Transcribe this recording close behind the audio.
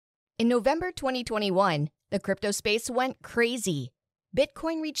In November 2021, the crypto space went crazy.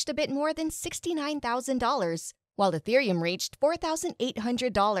 Bitcoin reached a bit more than $69,000, while Ethereum reached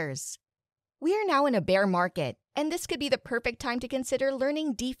 $4,800. We are now in a bear market, and this could be the perfect time to consider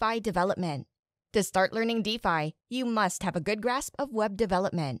learning DeFi development. To start learning DeFi, you must have a good grasp of web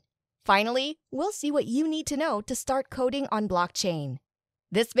development. Finally, we'll see what you need to know to start coding on blockchain.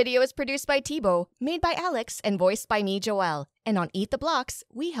 This video is produced by Thibaut, made by Alex, and voiced by me, Joelle. And on EatTheBlocks,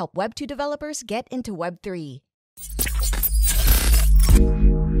 we help Web2 developers get into Web3.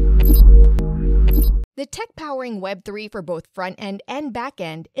 The tech powering Web3 for both front-end and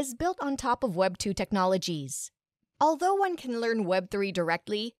back-end is built on top of Web2 technologies. Although one can learn Web3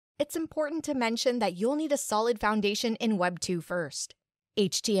 directly, it's important to mention that you'll need a solid foundation in Web2 first.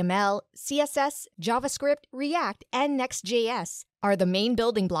 HTML, CSS, JavaScript, React, and Next.js are the main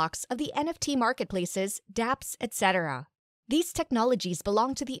building blocks of the NFT marketplaces, dApps, etc. These technologies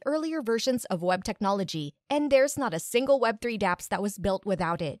belong to the earlier versions of web technology, and there's not a single Web3 dApps that was built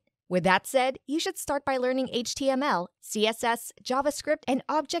without it. With that said, you should start by learning HTML, CSS, JavaScript, and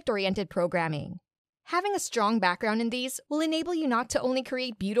object-oriented programming. Having a strong background in these will enable you not to only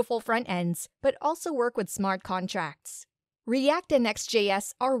create beautiful front ends, but also work with smart contracts. React and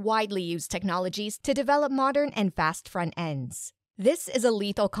Next.js are widely used technologies to develop modern and fast front ends. This is a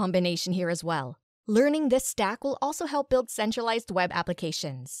lethal combination here as well. Learning this stack will also help build centralized web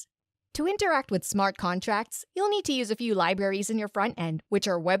applications. To interact with smart contracts, you'll need to use a few libraries in your front end, which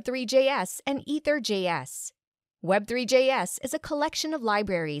are Web3.js and Ether.js. Web3.js is a collection of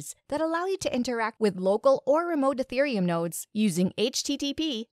libraries that allow you to interact with local or remote Ethereum nodes using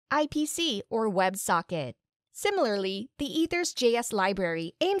HTTP, IPC, or WebSocket. Similarly, the Ethers.js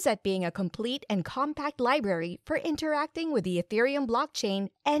library aims at being a complete and compact library for interacting with the Ethereum blockchain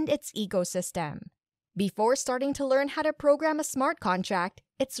and its ecosystem. Before starting to learn how to program a smart contract,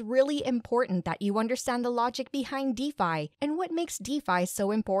 it's really important that you understand the logic behind DeFi and what makes DeFi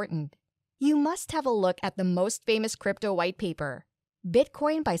so important. You must have a look at the most famous crypto white paper,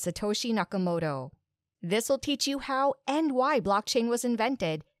 Bitcoin by Satoshi Nakamoto. This will teach you how and why blockchain was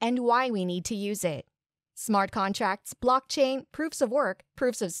invented and why we need to use it. Smart contracts, blockchain, proofs of work,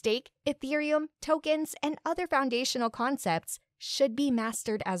 proofs of stake, Ethereum, tokens, and other foundational concepts should be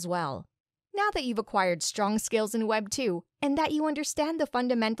mastered as well. Now that you've acquired strong skills in Web2 and that you understand the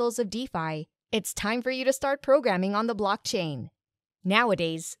fundamentals of DeFi, it's time for you to start programming on the blockchain.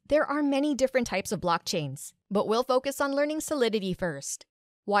 Nowadays, there are many different types of blockchains, but we'll focus on learning Solidity first.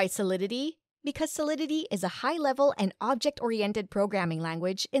 Why Solidity? Because Solidity is a high-level and object-oriented programming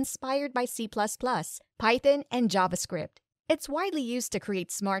language inspired by C++, Python, and JavaScript. It's widely used to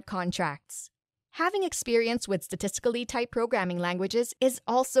create smart contracts. Having experience with statistically typed programming languages is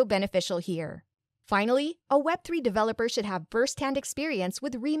also beneficial here. Finally, a Web3 developer should have first-hand experience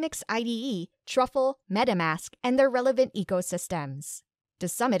with Remix IDE, Truffle, MetaMask, and their relevant ecosystems. To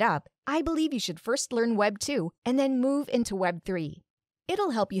sum it up, I believe you should first learn Web2 and then move into Web3.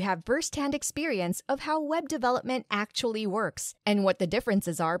 It'll help you have first-hand experience of how web development actually works and what the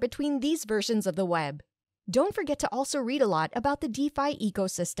differences are between these versions of the web. Don't forget to also read a lot about the DeFi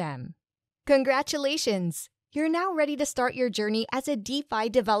ecosystem. Congratulations! You're now ready to start your journey as a DeFi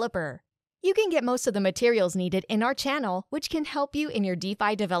developer. You can get most of the materials needed in our channel, which can help you in your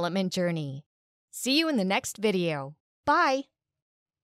DeFi development journey. See you in the next video. Bye!